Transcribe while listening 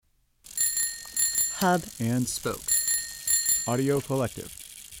Hub, and Spoke. Audio Collective.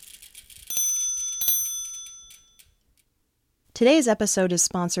 Today's episode is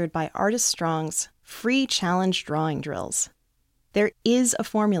sponsored by Artist Strong's free challenge drawing drills. There is a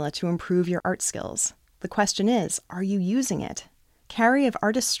formula to improve your art skills. The question is, are you using it? Carrie of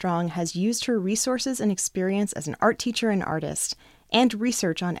Artist Strong has used her resources and experience as an art teacher and artist, and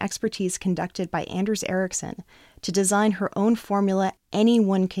research on expertise conducted by Anders Ericsson to design her own formula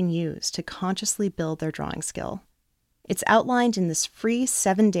anyone can use to consciously build their drawing skill. It's outlined in this free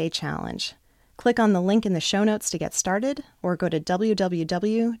 7-day challenge. Click on the link in the show notes to get started, or go to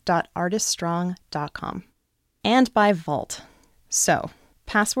www.artiststrong.com. And by Vault. So,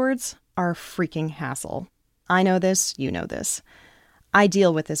 passwords are a freaking hassle. I know this, you know this. I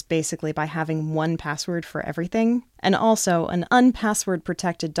deal with this basically by having one password for everything, and also an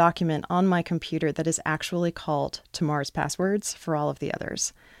unpassword-protected document on my computer that is actually called Tomorrow's Passwords for all of the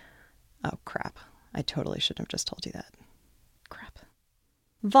others. Oh, crap. I totally should have just told you that. Crap.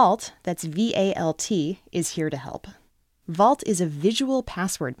 Vault, that's V-A-L-T, is here to help. Vault is a visual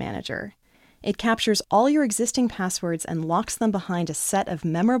password manager. It captures all your existing passwords and locks them behind a set of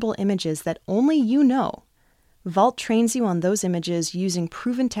memorable images that only you know. Vault trains you on those images using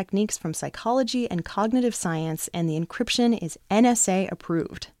proven techniques from psychology and cognitive science, and the encryption is NSA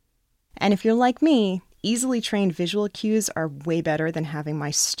approved. And if you're like me, easily trained visual cues are way better than having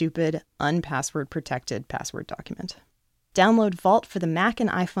my stupid, unpassword-protected password document. Download Vault for the Mac and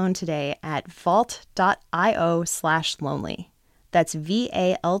iPhone today at vault.io/lonely. That's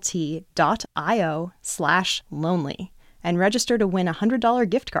VALT.io/lonely. And register to win a $100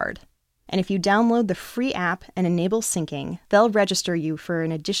 gift card. And if you download the free app and enable syncing, they'll register you for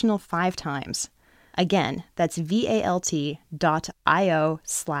an additional 5 times. Again, that's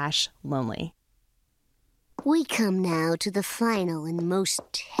VALT.io/lonely. We come now to the final and most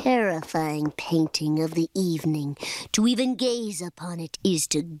terrifying painting of the evening. To even gaze upon it is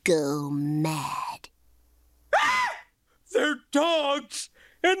to go mad. They're dogs,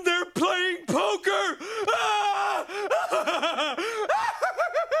 and they're playing poker!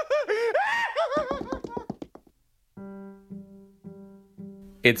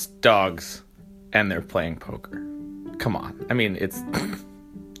 It's dogs, and they're playing poker. Come on. I mean, it's...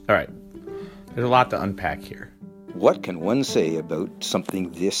 All right. There's a lot to unpack here. What can one say about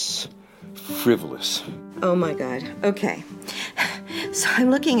something this frivolous? Oh my God. Okay. So I'm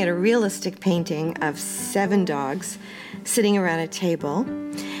looking at a realistic painting of 7 dogs sitting around a table,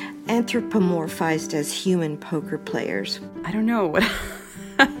 anthropomorphized as human poker players. I don't know what...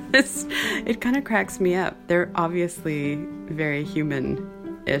 It kind of cracks me up. They're obviously very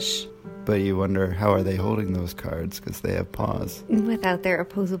human-ish. But you wonder, how are they holding those cards? Because they have paws. Without their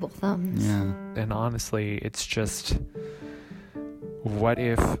opposable thumbs. Yeah. And honestly, it's just, what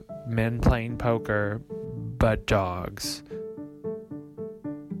if men playing poker, but dogs?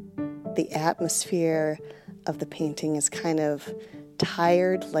 The atmosphere of the painting is kind of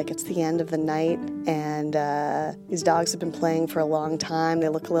tired, like it's the end of the night, and these dogs have been playing for a long time. They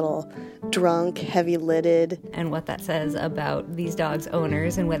look a little drunk, heavy-lidded. And what that says about these dogs'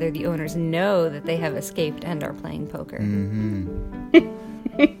 owners and whether the owners know that they have escaped and are playing poker. Mm-hmm.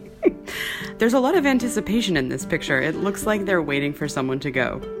 There's a lot of anticipation in this picture. It looks like they're waiting for someone to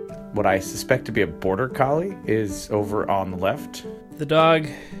go. What I suspect to be a border collie is over on the left. The dog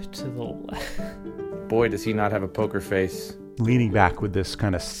to the left. Boy, does he not have a poker face. Leaning back with this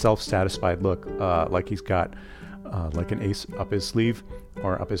kind of self-satisfied look, like he's got like an ace up his sleeve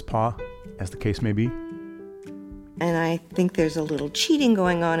or up his paw, as the case may be. And I think there's a little cheating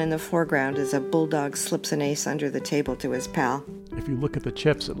going on in the foreground as a bulldog slips an ace under the table to his pal. If you look at the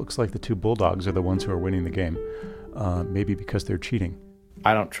chips, it looks like the 2 bulldogs are the ones who are winning the game. Maybe because they're cheating.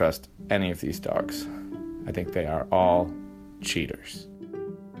 I don't trust any of these dogs. I think they are all cheaters.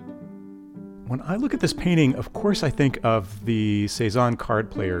 When I look at this painting, of course I think of the Cezanne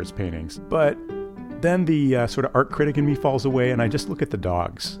card players' paintings, but then the sort of art critic in me falls away and I just look at the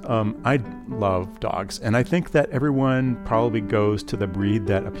dogs. I love dogs, and I think that everyone probably goes to the breed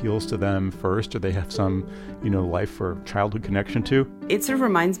that appeals to them first, or they have some, life or childhood connection to. It sort of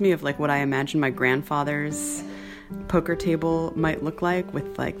reminds me of like what I imagine my grandfather's poker table might look like,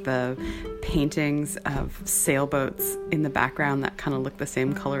 with like the paintings of sailboats in the background that kind of look the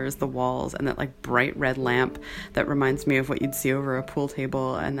same color as the walls, and that like bright red lamp that reminds me of what you'd see over a pool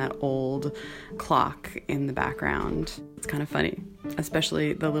table, and that old clock in the background. It's kind of funny,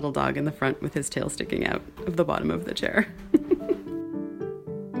 especially the little dog in the front with his tail sticking out of the bottom of the chair.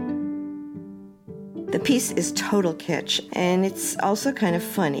 The piece is total kitsch, and it's also kind of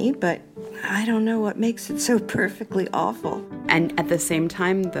funny, but I don't know what makes it so perfectly awful. And at the same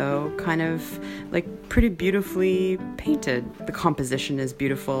time, though, kind of like pretty beautifully painted. The composition is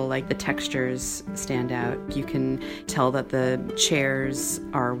beautiful, like the textures stand out. You can tell that the chairs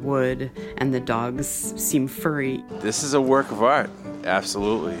are wood and the dogs seem furry. This is a work of art,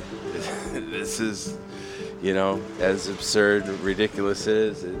 absolutely. This is, you know, as absurd, ridiculous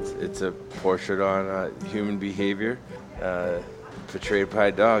as it is, it's a portrait on human behavior portrayed by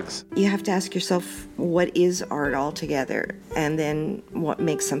dogs. You have to ask yourself, what is art altogether? And then what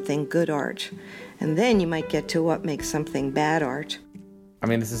makes something good art? And then you might get to what makes something bad art. I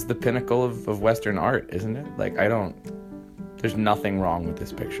mean, this is the pinnacle of Western art, isn't it? Like, there's nothing wrong with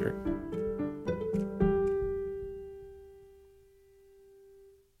this picture.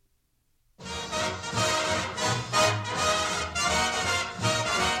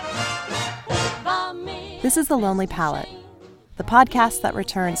 This is The Lonely Palette, the podcast that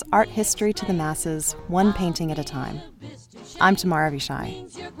returns art history to the masses, one painting at a time. I'm Tamara Vishai.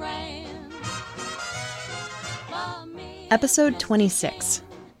 Episode 26,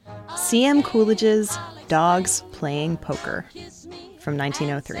 C.M. Coolidge's Dogs Playing Poker, from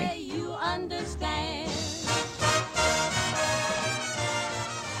 1903.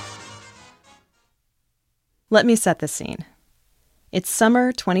 Let me set the scene. It's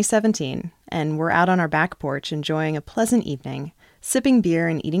summer 2017, and we're out on our back porch enjoying a pleasant evening, sipping beer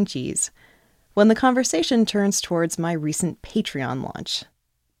and eating cheese, when the conversation turns towards my recent Patreon launch.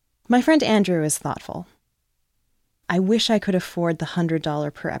 My friend Andrew is thoughtful. I wish I could afford the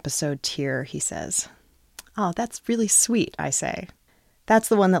 $100 per episode tier, he says. Oh, that's really sweet, I say. That's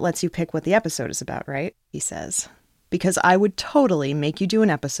the one that lets you pick what the episode is about, right? He says. Because I would totally make you do an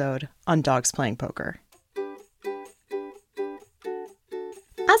episode on dogs playing poker.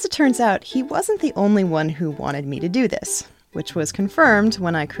 As it turns out, he wasn't the only one who wanted me to do this, which was confirmed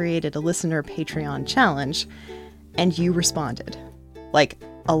when I created a listener Patreon challenge, and you responded. Like,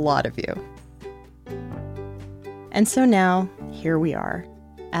 a lot of you. And so now, here we are,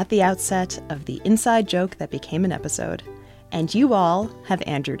 at the outset of the inside joke that became an episode, and you all have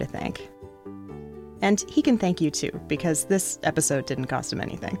Andrew to thank. And he can thank you too, because this episode didn't cost him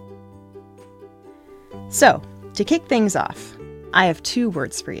anything. So, to kick things off, I have 2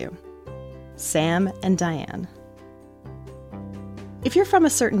 words for you. Sam and Diane. If you're from a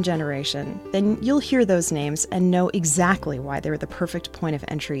certain generation, then you'll hear those names and know exactly why they're the perfect point of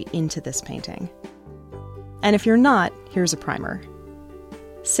entry into this painting. And if you're not, here's a primer.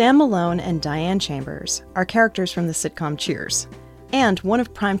 Sam Malone and Diane Chambers are characters from the sitcom Cheers, and one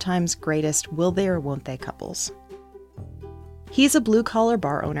of Primetime's greatest will they or won't they couples. He's a blue-collar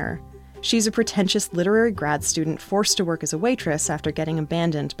bar owner. She's a pretentious literary grad student forced to work as a waitress after getting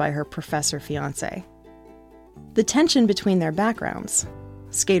abandoned by her professor fiancé. The tension between their backgrounds,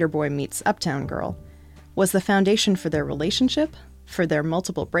 skater boy meets uptown girl, was the foundation for their relationship, for their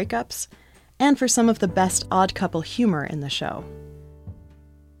multiple breakups, and for some of the best odd couple humor in the show.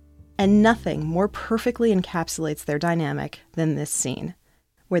 And nothing more perfectly encapsulates their dynamic than this scene,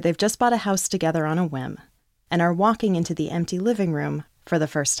 where they've just bought a house together on a whim, and are walking into the empty living room for the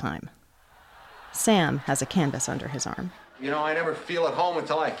first time. Sam has a canvas under his arm. You know, I never feel at home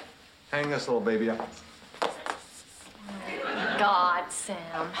until I hang this little baby up. God,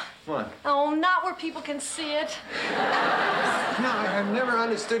 Sam. What? Oh, not where people can see it. No, I've never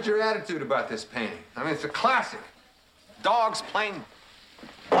understood your attitude about this painting. I mean, it's a classic. Dogs playing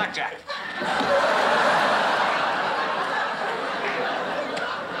blackjack.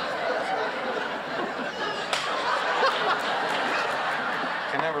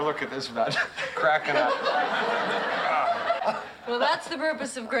 I can never look at this without cracking up. Well, that's the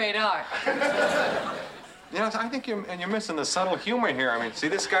purpose of great art. You know, I think you're missing the subtle humor here. I mean, see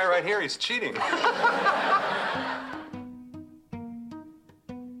this guy right here? He's cheating.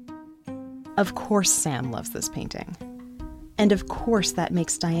 Of course Sam loves this painting. And of course that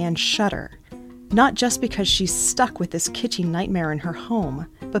makes Diane shudder. Not just because she's stuck with this kitschy nightmare in her home,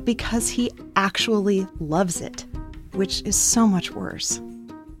 but because he actually loves it, which is so much worse.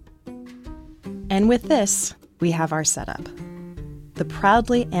 And with this, we have our setup. The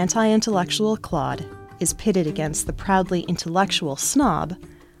proudly anti-intellectual Claude is pitted against the proudly intellectual Snob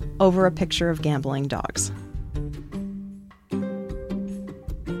over a picture of gambling dogs.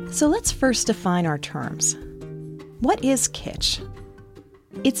 So let's first define our terms. What is kitsch?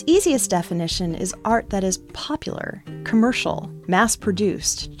 Its easiest definition is art that is popular, commercial,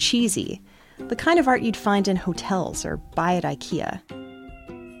 mass-produced, cheesy, the kind of art you'd find in hotels or buy at IKEA.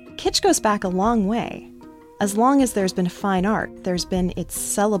 Kitsch goes back a long way. As long as there's been fine art, there's been its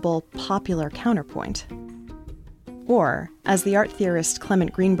sellable, popular counterpoint. Or, as the art theorist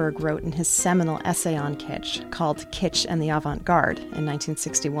Clement Greenberg wrote in his seminal essay on kitsch, called Kitsch and the Avant-Garde in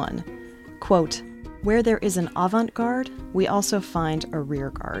 1961, quote, "Where there is an avant-garde, we also find a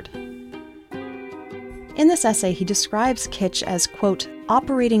rearguard." In this essay, he describes kitsch as, quote,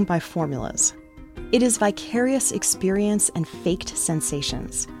 "operating by formulas. It is vicarious experience and faked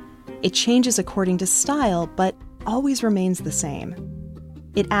sensations. It changes according to style, but always remains the same.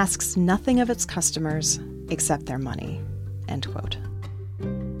 It asks nothing of its customers except their money," end quote.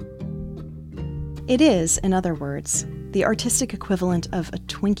 It is, in other words, the artistic equivalent of a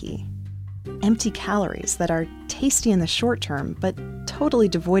Twinkie. Empty calories that are tasty in the short term, but totally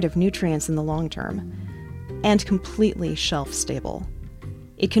devoid of nutrients in the long term. And completely shelf-stable.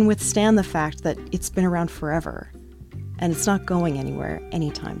 It can withstand the fact that it's been around forever, and it's not going anywhere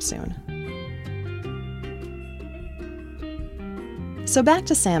anytime soon. So back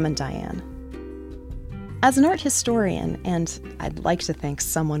to Sam and Diane. As an art historian, and I'd like to think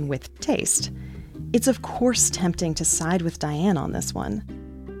someone with taste, it's of course tempting to side with Diane on this one.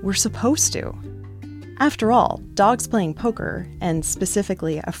 We're supposed to. After all, Dogs Playing Poker, and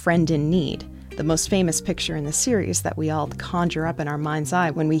specifically A Friend in Need, the most famous picture in the series that we all conjure up in our mind's eye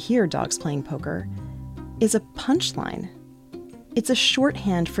when we hear Dogs Playing Poker, is a punchline. It's a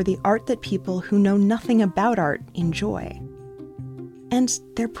shorthand for the art that people who know nothing about art enjoy. And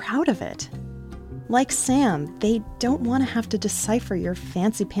they're proud of it. Like Sam, they don't want to have to decipher your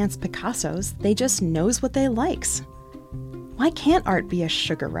fancy pants Picassos, they just knows what they likes. Why can't art be a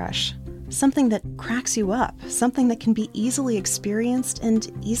sugar rush? Something that cracks you up, something that can be easily experienced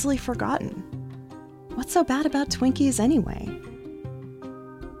and easily forgotten. What's so bad about Twinkies anyway?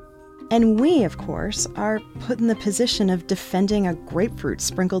 And we, of course, are put in the position of defending a grapefruit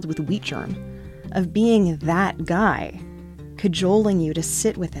sprinkled with wheat germ, of being that guy, cajoling you to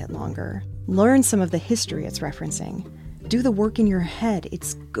sit with it longer, learn some of the history it's referencing, do the work in your head,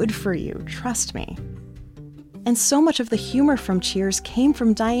 it's good for you, trust me. And so much of the humor from Cheers came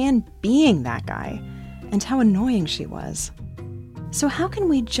from Diane being that guy, and how annoying she was. So how can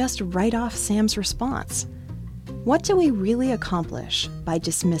we just write off Sam's response? What do we really accomplish by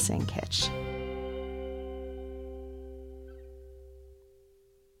dismissing kitsch?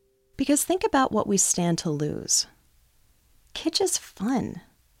 Because think about what we stand to lose. Kitsch is fun.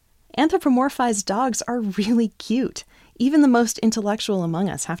 Anthropomorphized dogs are really cute. Even the most intellectual among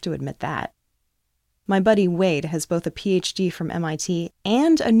us have to admit that. My buddy Wade has both a PhD from MIT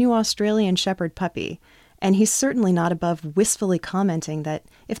and a new Australian Shepherd puppy, and he's certainly not above wistfully commenting that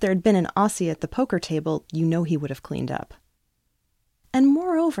if there had been an Aussie at the poker table, you know he would have cleaned up. And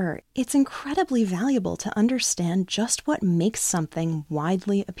moreover, it's incredibly valuable to understand just what makes something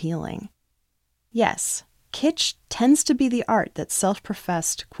widely appealing. Yes, kitsch tends to be the art that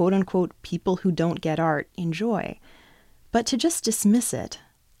self-professed, quote-unquote, people who don't get art enjoy. But to just dismiss it,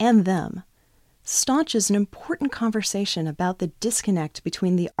 and them, staunches an important conversation about the disconnect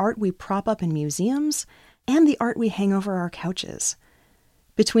between the art we prop up in museums and the art we hang over our couches,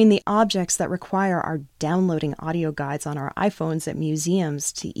 between the objects that require our downloading audio guides on our iPhones at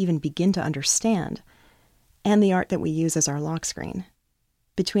museums to even begin to understand, and the art that we use as our lock screen,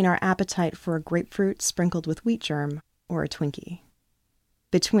 between our appetite for a grapefruit sprinkled with wheat germ or a Twinkie,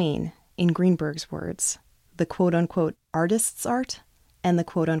 between, in Greenberg's words, the quote-unquote artist's art and the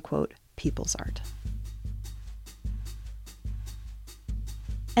quote-unquote people's art.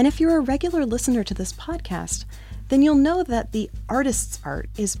 And if you're a regular listener to this podcast, then you'll know that the artist's art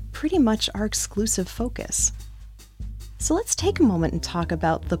is pretty much our exclusive focus. So let's take a moment and talk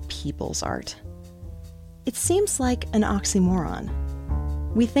about the people's art. It seems like an oxymoron.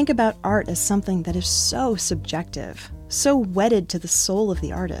 We think about art as something that is so subjective, so wedded to the soul of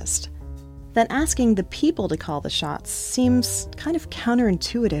the artist, that asking the people to call the shots seems kind of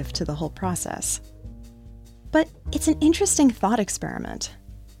counterintuitive to the whole process. But it's an interesting thought experiment.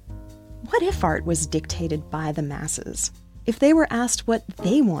 What if art was dictated by the masses? If they were asked what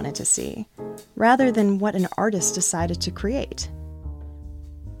they wanted to see, rather than what an artist decided to create?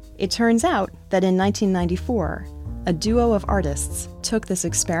 It turns out that in 1994, a duo of artists took this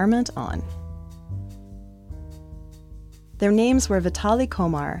experiment on. Their names were Vitaly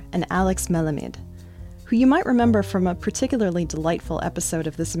Komar and Alex Melamid, who you might remember from a particularly delightful episode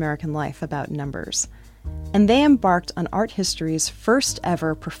of This American Life about numbers. And they embarked on art history's first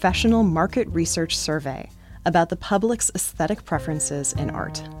ever professional market research survey about the public's aesthetic preferences in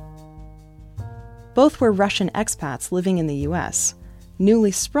art. Both were Russian expats living in the US, newly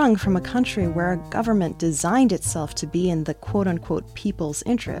sprung from a country where a government designed itself to be in the quote-unquote people's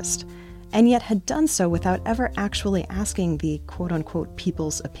interest, and yet had done so without ever actually asking the quote-unquote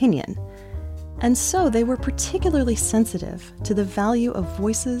people's opinion. And so they were particularly sensitive to the value of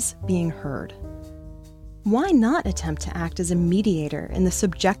voices being heard. Why not attempt to act as a mediator in the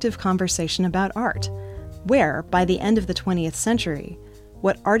subjective conversation about art, where, by the end of the 20th century,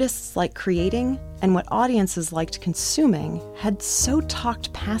 what artists liked creating and what audiences liked consuming had so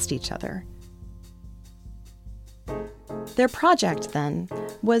talked past each other? Their project, then,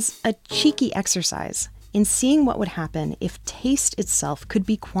 was a cheeky exercise in seeing what would happen if taste itself could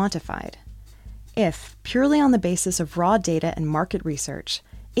be quantified. If, purely on the basis of raw data and market research,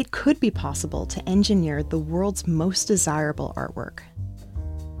 it could be possible to engineer the world's most desirable artwork.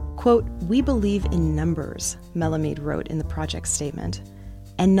 Quote, "We believe in numbers," Melamede wrote in the project statement,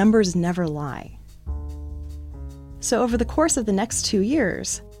 "and numbers never lie." So over the course of the next 2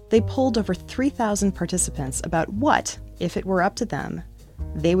 years, they polled over 3,000 participants about what, if it were up to them,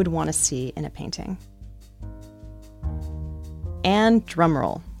 they would want to see in a painting. And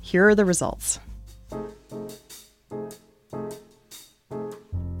drumroll, here are the results.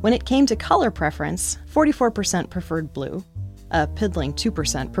 When it came to color preference, 44% preferred blue, a piddling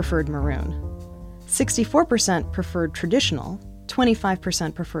 2% preferred maroon. 64% preferred traditional,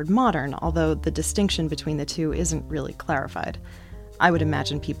 25% preferred modern, although the distinction between the two isn't really clarified. I would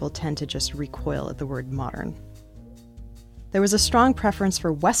imagine people tend to just recoil at the word modern. There was a strong preference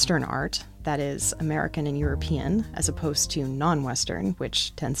for Western art, that is, American and European, as opposed to non-Western,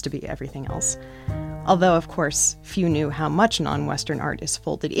 which tends to be everything else. Although, of course, few knew how much non-Western art is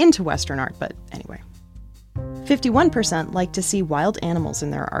folded into Western art, but anyway. 51% liked to see wild animals in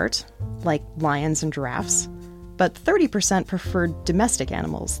their art, like lions and giraffes, but 30% preferred domestic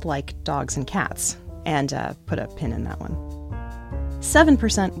animals, like dogs and cats, and put a pin in that one.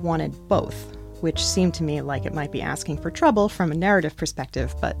 7% wanted both, which seemed to me like it might be asking for trouble from a narrative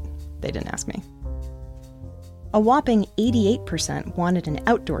perspective, but they didn't ask me. A whopping 88% wanted an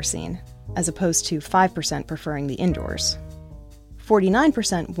outdoor scene, as opposed to 5% preferring the indoors.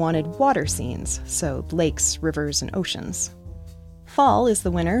 49% wanted water scenes, so lakes, rivers, and oceans. Fall is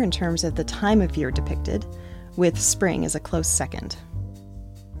the winner in terms of the time of year depicted, with spring as a close second.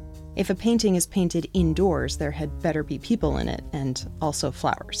 If a painting is painted indoors, there had better be people in it, and also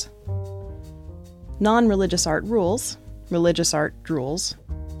flowers. Non-religious art rules, religious art drools.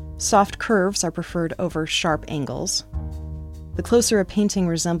 Soft curves are preferred over sharp angles. The closer a painting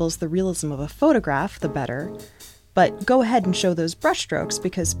resembles the realism of a photograph, the better, but go ahead and show those brushstrokes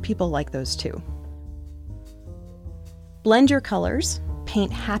because people like those too. Blend your colors,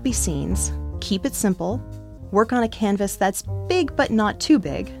 paint happy scenes, keep it simple, work on a canvas that's big but not too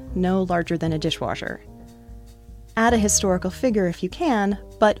big, no larger than a dishwasher. Add a historical figure if you can,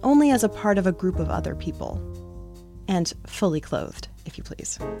 but only as a part of a group of other people. And fully clothed, if you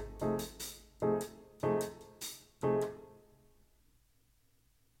please.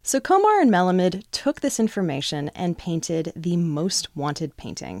 So Komar and Melamede took this information and painted the most wanted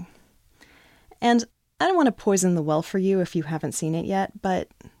painting. And I don't want to poison the well for you if you haven't seen it yet, but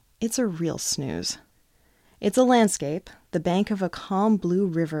it's a real snooze. It's a landscape, the bank of a calm blue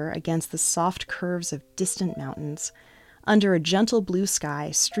river against the soft curves of distant mountains, under a gentle blue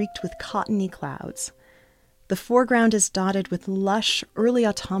sky streaked with cottony clouds. The foreground is dotted with lush, early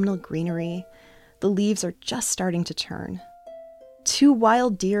autumnal greenery. The leaves are just starting to turn. 2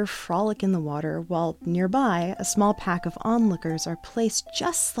 wild deer frolic in the water, while nearby, a small pack of onlookers are placed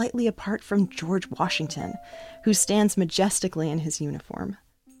just slightly apart from George Washington, who stands majestically in his uniform.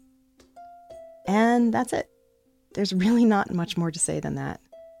 And that's it. There's really not much more to say than that.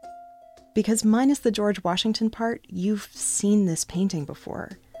 Because minus the George Washington part, you've seen this painting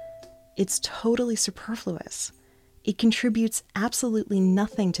before. It's totally superfluous. It contributes absolutely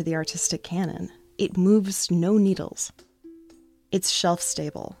nothing to the artistic canon. It moves no needles. It's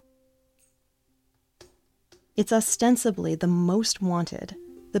shelf-stable. It's ostensibly the most wanted,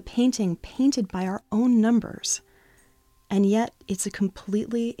 the painting painted by our own numbers, and yet it's a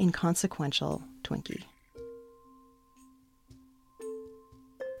completely inconsequential Twinkie.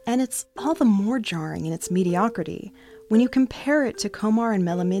 And it's all the more jarring in its mediocrity when you compare it to Komar and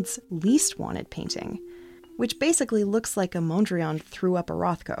Melamede's least wanted painting, which basically looks like a Mondrian threw up a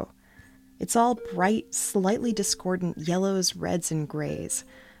Rothko. It's all bright, slightly discordant yellows, reds, and grays,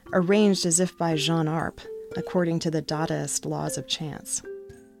 arranged as if by Jean Arp, according to the Dadaist laws of chance.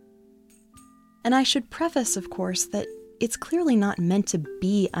 And I should preface, of course, that it's clearly not meant to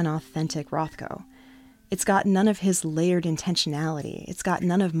be an authentic Rothko. It's got none of his layered intentionality. It's got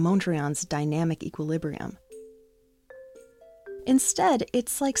none of Mondrian's dynamic equilibrium. Instead,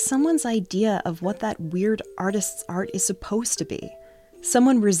 it's like someone's idea of what that weird artist's art is supposed to be.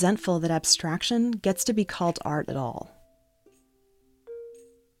 Someone resentful that abstraction gets to be called art at all.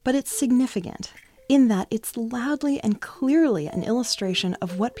 But it's significant in that it's loudly and clearly an illustration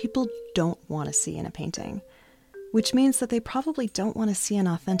of what people don't want to see in a painting, which means that they probably don't want to see an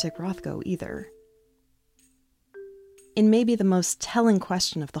authentic Rothko either. In maybe the most telling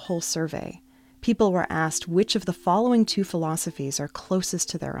question of the whole survey, people were asked which of the following two philosophies are closest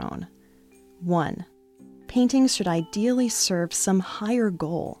to their own. 1. Paintings should ideally serve some higher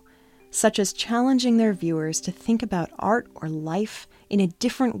goal, such as challenging their viewers to think about art or life in a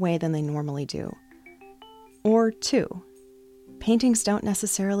different way than they normally do. Or 2. Paintings don't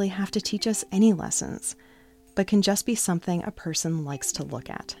necessarily have to teach us any lessons, but can just be something a person likes to look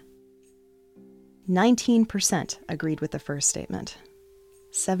at. 19% agreed with the first statement.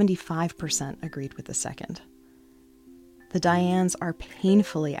 75% agreed with the second. The Dianes are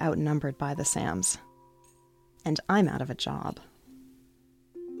painfully outnumbered by the Sams. And I'm out of a job.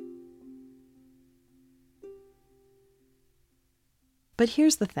 But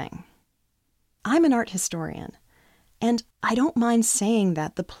here's the thing. I'm an art historian, and I don't mind saying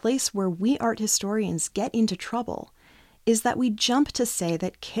that the place where we art historians get into trouble is that we jump to say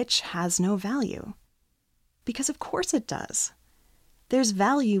that kitsch has no value. Because of course it does. There's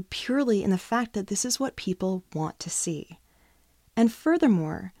value purely in the fact that this is what people want to see. And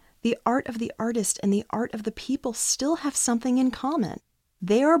furthermore, the art of the artist and the art of the people still have something in common.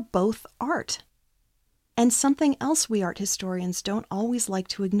 They are both art. And something else we art historians don't always like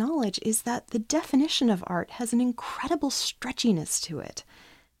to acknowledge is that the definition of art has an incredible stretchiness to it,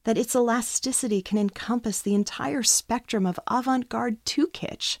 that its elasticity can encompass the entire spectrum of avant-garde to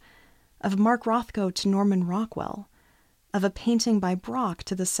kitsch, of Mark Rothko to Norman Rockwell, of a painting by Brock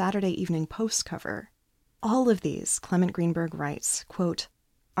to the Saturday Evening Post cover. All of these, Clement Greenberg writes, quote,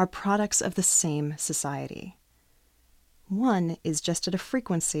 are products of the same society. One is just at a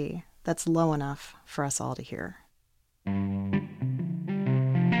frequency that's low enough for us all to hear.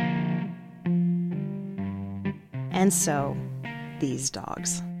 And so, these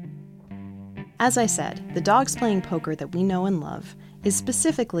dogs. As I said, the Dogs Playing Poker that we know and love is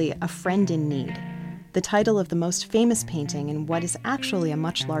specifically A Friend in Need, the title of the most famous painting in what is actually a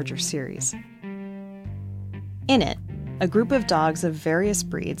much larger series. In it, a group of dogs of various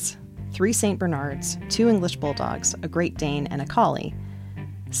breeds, 3 St. Bernards, 2 English Bulldogs, a Great Dane, and a Collie,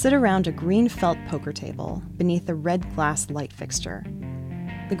 sit around a green felt poker table beneath a red glass light fixture.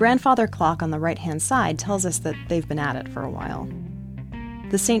 The grandfather clock on the right-hand side tells us that they've been at it for a while.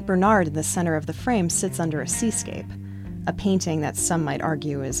 The St. Bernard in the center of the frame sits under a seascape, a painting that some might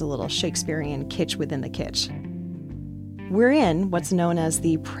argue is a little Shakespearean kitsch within the kitsch. We're in what's known as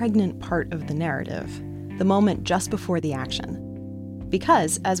the pregnant part of the narrative, the moment just before the action.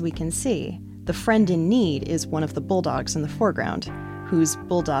 Because, as we can see, the friend in need is one of the bulldogs in the foreground, whose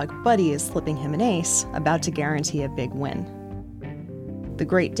bulldog buddy is slipping him an ace, about to guarantee a big win. The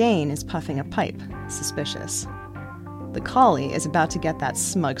Great Dane is puffing a pipe, suspicious. The collie is about to get that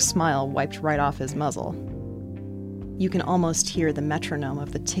smug smile wiped right off his muzzle. You can almost hear the metronome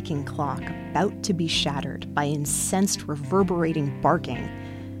of the ticking clock about to be shattered by incensed, reverberating barking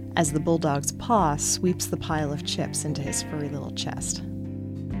as the bulldog's paw sweeps the pile of chips into his furry little chest.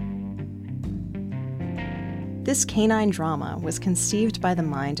 This canine drama was conceived by the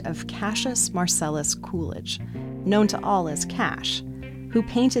mind of Cassius Marcellus Coolidge, known to all as Cash, who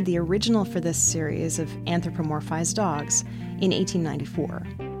painted the original for this series of anthropomorphized dogs in 1894.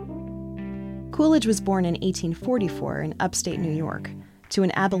 Coolidge was born in 1844 in upstate New York to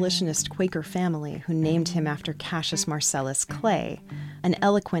an abolitionist Quaker family who named him after Cassius Marcellus Clay, an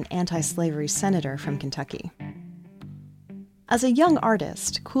eloquent anti-slavery senator from Kentucky. As a young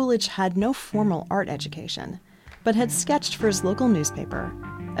artist, Coolidge had no formal art education, but had sketched for his local newspaper,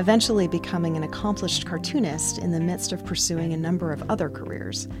 eventually becoming an accomplished cartoonist in the midst of pursuing a number of other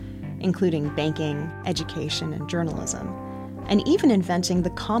careers, including banking, education, and journalism, and even inventing the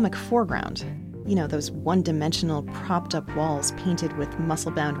comic foreground. You know, those one-dimensional propped-up walls painted with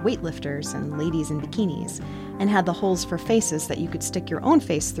muscle-bound weightlifters and ladies in bikinis, and had the holes for faces that you could stick your own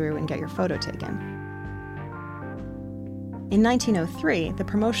face through and get your photo taken. In 1903, the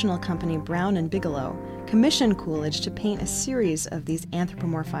promotional company Brown and Bigelow commissioned Coolidge to paint a series of these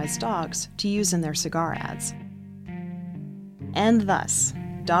anthropomorphized dogs to use in their cigar ads. And thus,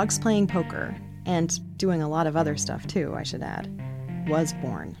 Dogs Playing Poker, and doing a lot of other stuff too, I should add, was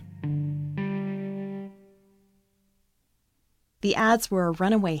born. The ads were a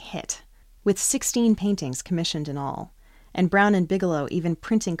runaway hit, with 16 paintings commissioned in all, and Brown and Bigelow even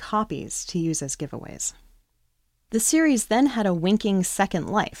printing copies to use as giveaways. The series then had a winking second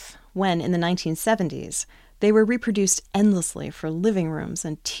life, when, in the 1970s, they were reproduced endlessly for living rooms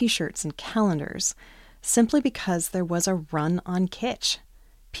and t-shirts and calendars, simply because there was a run on kitsch.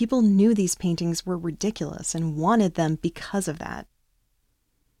 People knew these paintings were ridiculous and wanted them because of that.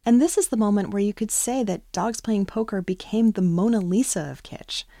 And this is the moment where you could say that Dogs Playing Poker became the Mona Lisa of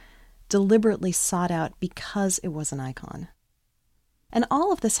kitsch, deliberately sought out because it was an icon. And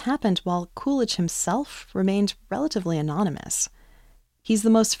all of this happened while Coolidge himself remained relatively anonymous. He's the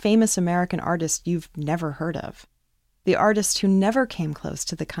most famous American artist you've never heard of, the artist who never came close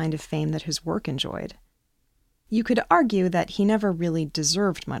to the kind of fame that his work enjoyed. You could argue that he never really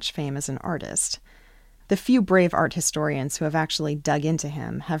deserved much fame as an artist. The few brave art historians who have actually dug into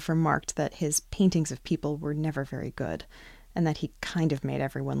him have remarked that his paintings of people were never very good, and that he kind of made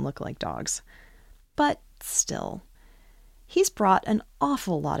everyone look like dogs. But still, he's brought an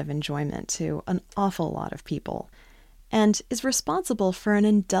awful lot of enjoyment to an awful lot of people, and is responsible for an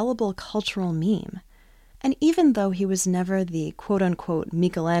indelible cultural meme. And even though he was never the quote-unquote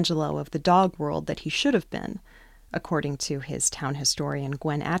Michelangelo of the dog world that he should have been, according to his town historian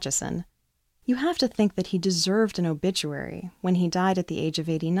Gwen Atchison, you have to think that he deserved an obituary when he died at the age of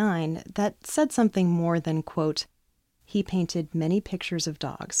 89 that said something more than, quote, he painted many pictures of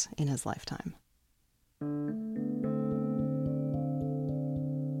dogs in his lifetime.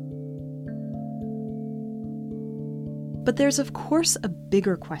 But there's of course a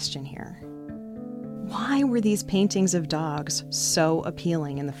bigger question here. Why were these paintings of dogs so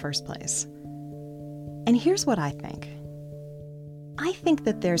appealing in the first place? And here's what I think. I think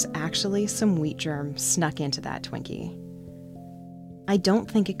that there's actually some wheat germ snuck into that Twinkie. I don't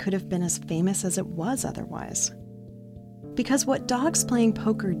think it could have been as famous as it was otherwise. Because what Dogs Playing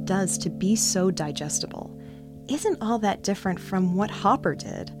Poker does to be so digestible isn't all that different from what Hopper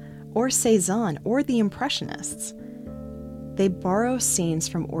did, or Cezanne, or the Impressionists. They borrow scenes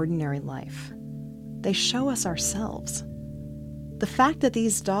from ordinary life. They show us ourselves. The fact that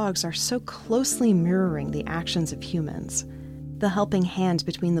these dogs are so closely mirroring the actions of humans, the helping hand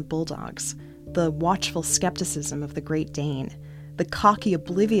between the bulldogs, the watchful skepticism of the Great Dane, the cocky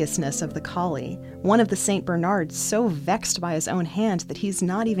obliviousness of the collie, one of the St. Bernards so vexed by his own hand that he's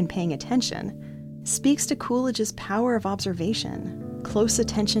not even paying attention, speaks to Coolidge's power of observation, close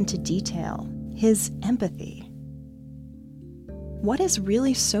attention to detail, his empathy. What is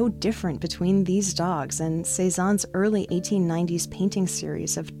really so different between these dogs and Cezanne's early 1890s painting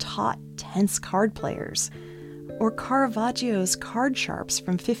series of taut, tense card players, or Caravaggio's card sharps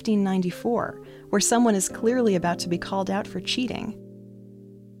from 1594, where someone is clearly about to be called out for cheating?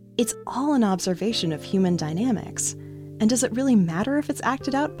 It's all an observation of human dynamics, and does it really matter if it's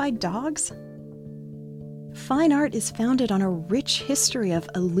acted out by dogs? Fine art is founded on a rich history of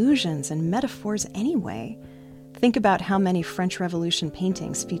illusions and metaphors anyway. Think about how many French Revolution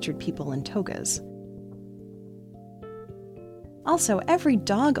paintings featured people in togas. Also, every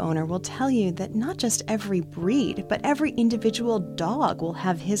dog owner will tell you that not just every breed, but every individual dog will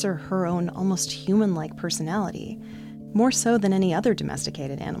have his or her own almost human-like personality, more so than any other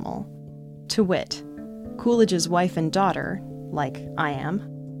domesticated animal. To wit, Coolidge's wife and daughter, like I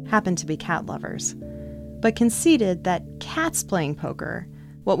am, happen to be cat lovers, but conceded that cats playing poker,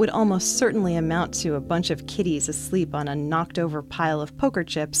 what would almost certainly amount to a bunch of kitties asleep on a knocked-over pile of poker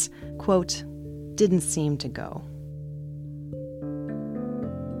chips, quote, didn't seem to go.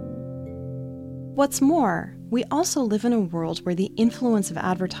 What's more, we also live in a world where the influence of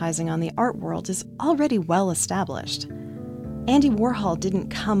advertising on the art world is already well established. Andy Warhol didn't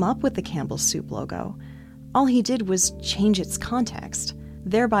come up with the Campbell's Soup logo. All he did was change its context,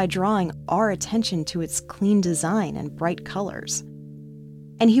 thereby drawing our attention to its clean design and bright colors.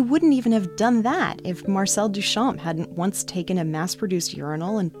 And he wouldn't even have done that if Marcel Duchamp hadn't once taken a mass-produced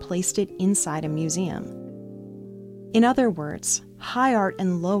urinal and placed it inside a museum. In other words, high art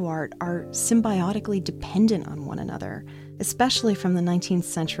and low art are symbiotically dependent on one another, especially from the 19th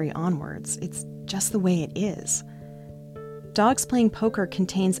century onwards. It's just the way it is. Dogs Playing Poker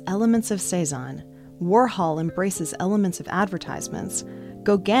contains elements of Cezanne, Warhol embraces elements of advertisements,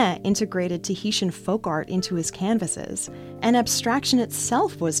 Gauguin integrated Tahitian folk art into his canvases, and abstraction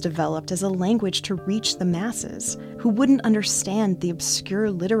itself was developed as a language to reach the masses, who wouldn't understand the obscure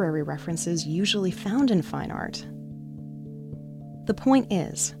literary references usually found in fine art. The point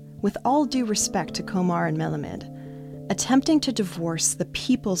is, with all due respect to Komar and Melamed, attempting to divorce the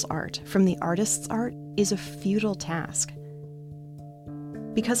people's art from the artist's art is a futile task.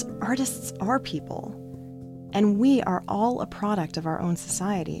 Because artists are people, and we are all a product of our own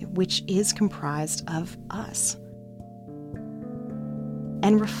society, which is comprised of us.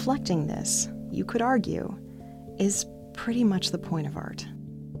 And reflecting this, you could argue, is pretty much the point of art.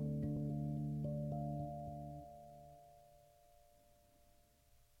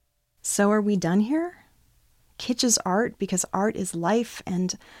 So are we done here? kitsch is art because art is life,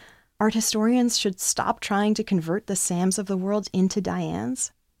 and art historians should stop trying to convert the Sams of the world into Dianes?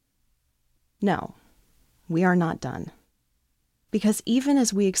 No, we are not done. Because even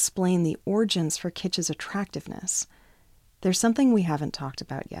as we explain the origins for kitsch's attractiveness, there's something we haven't talked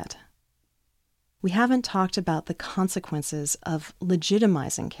about yet. We haven't talked about the consequences of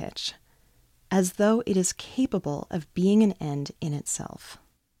legitimizing kitsch, as though it is capable of being an end in itself.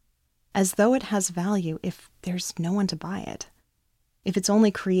 As though it has value if there's no one to buy it, if it's only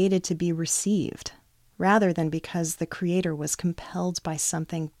created to be received, rather than because the creator was compelled by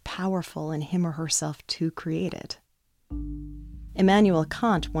something powerful in him or herself to create it. Immanuel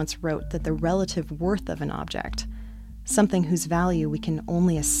Kant once wrote that the relative worth of an object, something whose value we can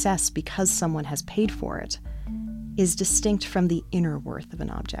only assess because someone has paid for it, is distinct from the inner worth of an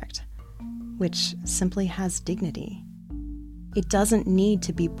object, which simply has dignity. It doesn't need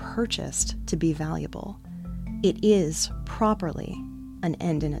to be purchased to be valuable. It is, properly, an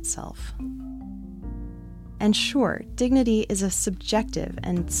end in itself. And sure, dignity is a subjective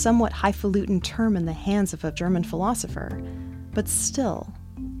and somewhat highfalutin term in the hands of a German philosopher, but still,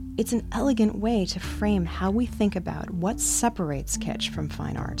 it's an elegant way to frame how we think about what separates kitsch from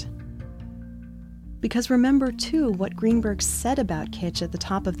fine art. Because remember, too, what Greenberg said about kitsch at the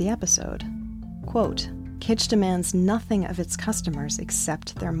top of the episode. Quote, "Kitsch demands nothing of its customers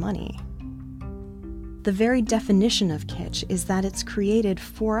except their money." The very definition of kitsch is that it's created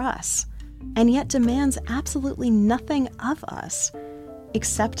for us, and yet demands absolutely nothing of us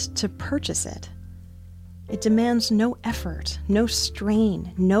except to purchase it. It demands no effort, no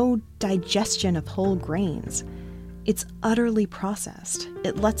strain, no digestion of whole grains. It's utterly processed.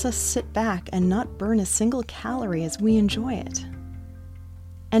 It lets us sit back and not burn a single calorie as we enjoy it.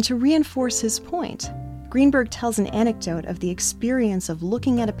 And to reinforce his point, Greenberg tells an anecdote of the experience of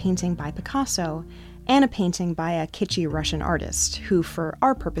looking at a painting by Picasso and a painting by a kitschy Russian artist, who, for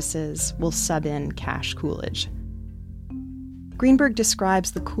our purposes, will sub in Cash Coolidge. Greenberg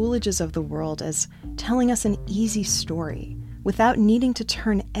describes the Coolidges of the world as telling us an easy story, without needing to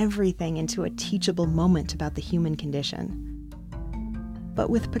turn everything into a teachable moment about the human condition. But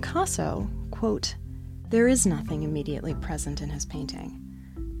with Picasso, quote, "There is nothing immediately present in his painting,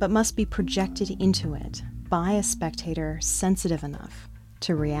 but must be projected into it by a spectator sensitive enough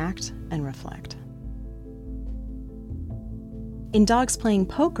to react and reflect." In Dogs Playing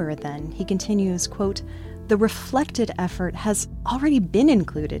Poker, then, he continues, quote, "The reflected effort has already been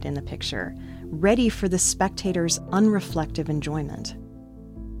included in the picture, ready for the spectator's unreflective enjoyment.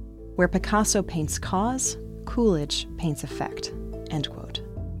 Where Picasso paints cause, Coolidge paints effect," end quote.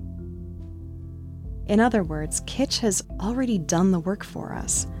 In other words, kitsch has already done the work for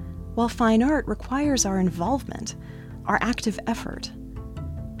us, while fine art requires our involvement, our active effort.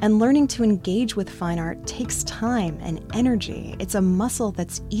 And learning to engage with fine art takes time and energy. It's a muscle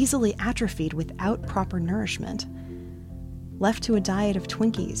that's easily atrophied without proper nourishment. Left to a diet of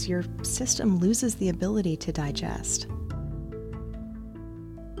Twinkies, your system loses the ability to digest.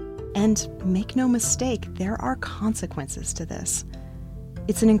 And make no mistake, there are consequences to this.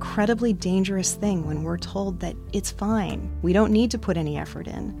 It's an incredibly dangerous thing when we're told that it's fine, we don't need to put any effort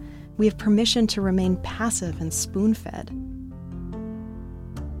in, we have permission to remain passive and spoon-fed.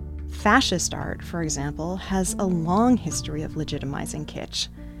 Fascist art, for example, has a long history of legitimizing kitsch.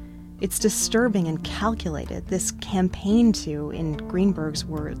 It's disturbing and calculated, this campaign to, in Greenberg's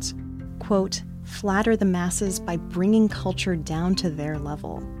words, quote, "flatter the masses by bringing culture down to their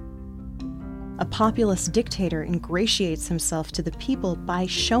level." A populist dictator ingratiates himself to the people by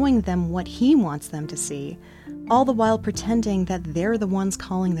showing them what he wants them to see, all the while pretending that they're the ones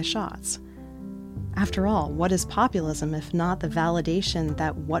calling the shots. After all, what is populism if not the validation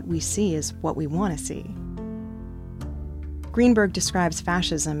that what we see is what we want to see? Greenberg describes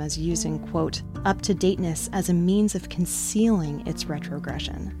fascism as using, quote, "up-to-dateness as a means of concealing its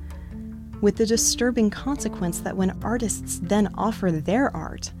retrogression," with the disturbing consequence that when artists then offer their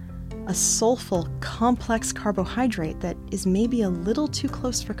art, a soulful, complex carbohydrate that is maybe a little too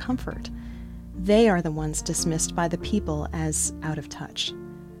close for comfort, they are the ones dismissed by the people as out of touch.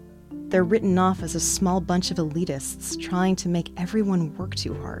 They're written off as a small bunch of elitists trying to make everyone work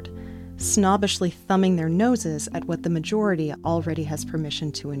too hard, snobbishly thumbing their noses at what the majority already has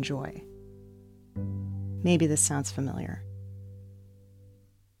permission to enjoy. Maybe this sounds familiar.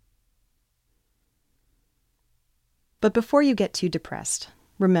 But before you get too depressed,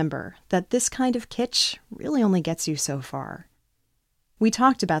 remember that this kind of kitsch really only gets you so far. We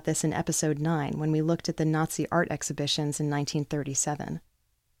talked about this in episode 9 when we looked at the Nazi art exhibitions in 1937.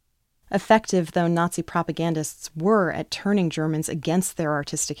 Effective though Nazi propagandists were at turning Germans against their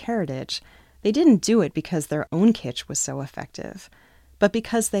artistic heritage, They didn't do it because their own kitsch was so effective, but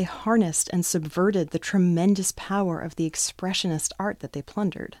because they harnessed and subverted the tremendous power of the expressionist art that they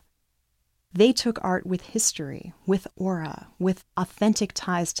plundered. They took art with history, with aura, with authentic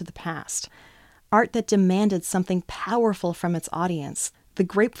ties to the past, art that demanded something powerful from its audience, the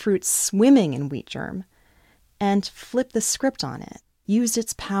grapefruit swimming in wheat germ, and flipped the script on it, used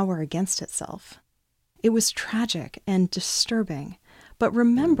its power against itself. It was tragic and disturbing, but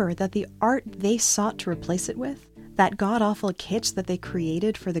remember that the art they sought to replace it with, that god-awful kitsch that they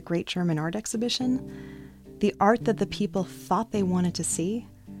created for the Great German Art Exhibition, the art that the people thought they wanted to see,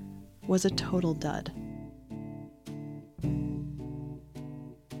 was a total dud.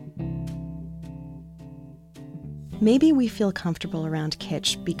 Maybe we feel comfortable around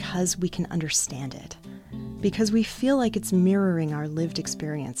kitsch because we can understand it, because we feel like it's mirroring our lived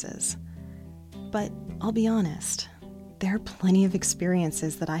experiences. But I'll be honest, there are plenty of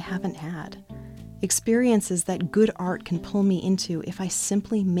experiences that I haven't had. Experiences that good art can pull me into if I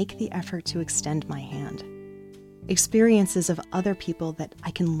simply make the effort to extend my hand. Experiences of other people that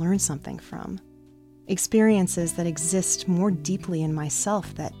I can learn something from. Experiences that exist more deeply in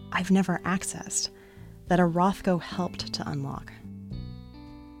myself that I've never accessed, that a Rothko helped to unlock.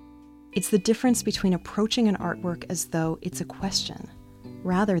 It's the difference between approaching an artwork as though it's a question,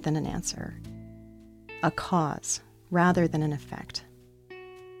 rather than an answer. A cause, rather than an effect.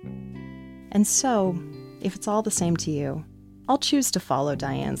 And so, if it's all the same to you, I'll choose to follow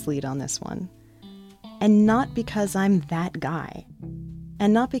Diane's lead on this one. And not because I'm that guy.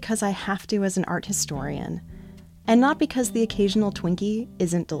 And not because I have to as an art historian. And not because the occasional Twinkie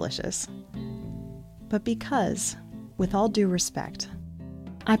isn't delicious. But because, with all due respect,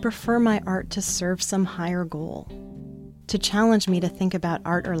 I prefer my art to serve some higher goal. To challenge me to think about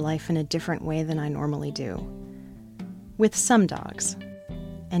art or life in a different way than I normally do. With some dogs.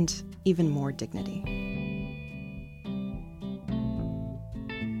 And even more dignity.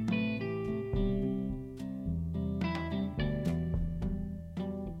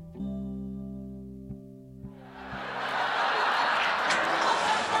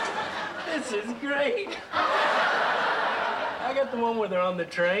 This is great. I got the one where they're on the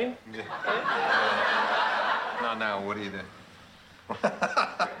train. Now, Woody, Look at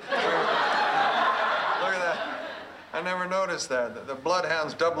that. I never noticed that. The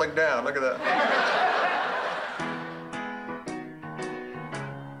bloodhound's doubling down. Look at that.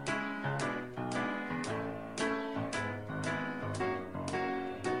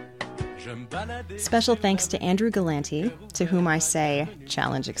 Special thanks to Andrew Galanti, to whom I say,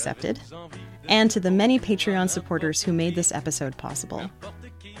 challenge accepted, and to the many Patreon supporters who made this episode possible.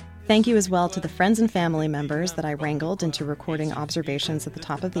 Thank you as well to the friends and family members that I wrangled into recording observations at the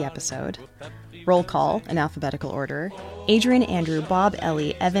top of the episode. Roll call, in alphabetical order. Adrian, Andrew, Bob,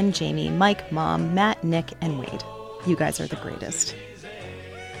 Ellie, Evan, Jamie, Mike, Mom, Matt, Nick, and Wade. You guys are the greatest.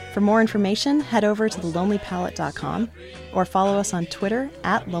 For more information, head over to thelonelypalette.com or follow us on Twitter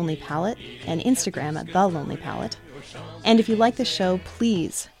 @lonelypalette and Instagram @thelonelypalette. And if you like the show,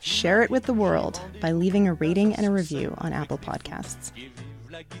 please share it with the world by leaving a rating and a review on Apple Podcasts.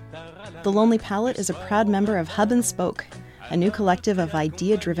 The Lonely Palette is a proud member of Hub and Spoke, a new collective of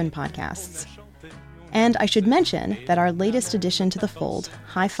idea-driven podcasts. And I should mention that our latest addition to the fold,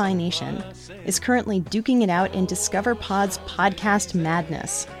 Hi-Fi Nation, is currently duking it out in DiscoverPod's podcast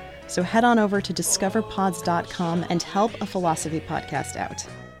madness. So head on over to discoverpods.com and help a philosophy podcast out.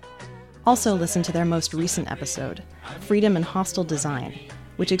 Also listen to their most recent episode, Freedom and Hostile Design,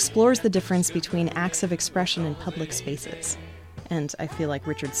 which explores the difference between acts of expression in public spaces. And I feel like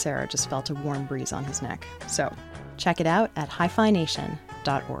Richard Serra just felt a warm breeze on his neck. So check it out at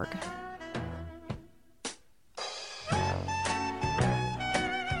hifination.org.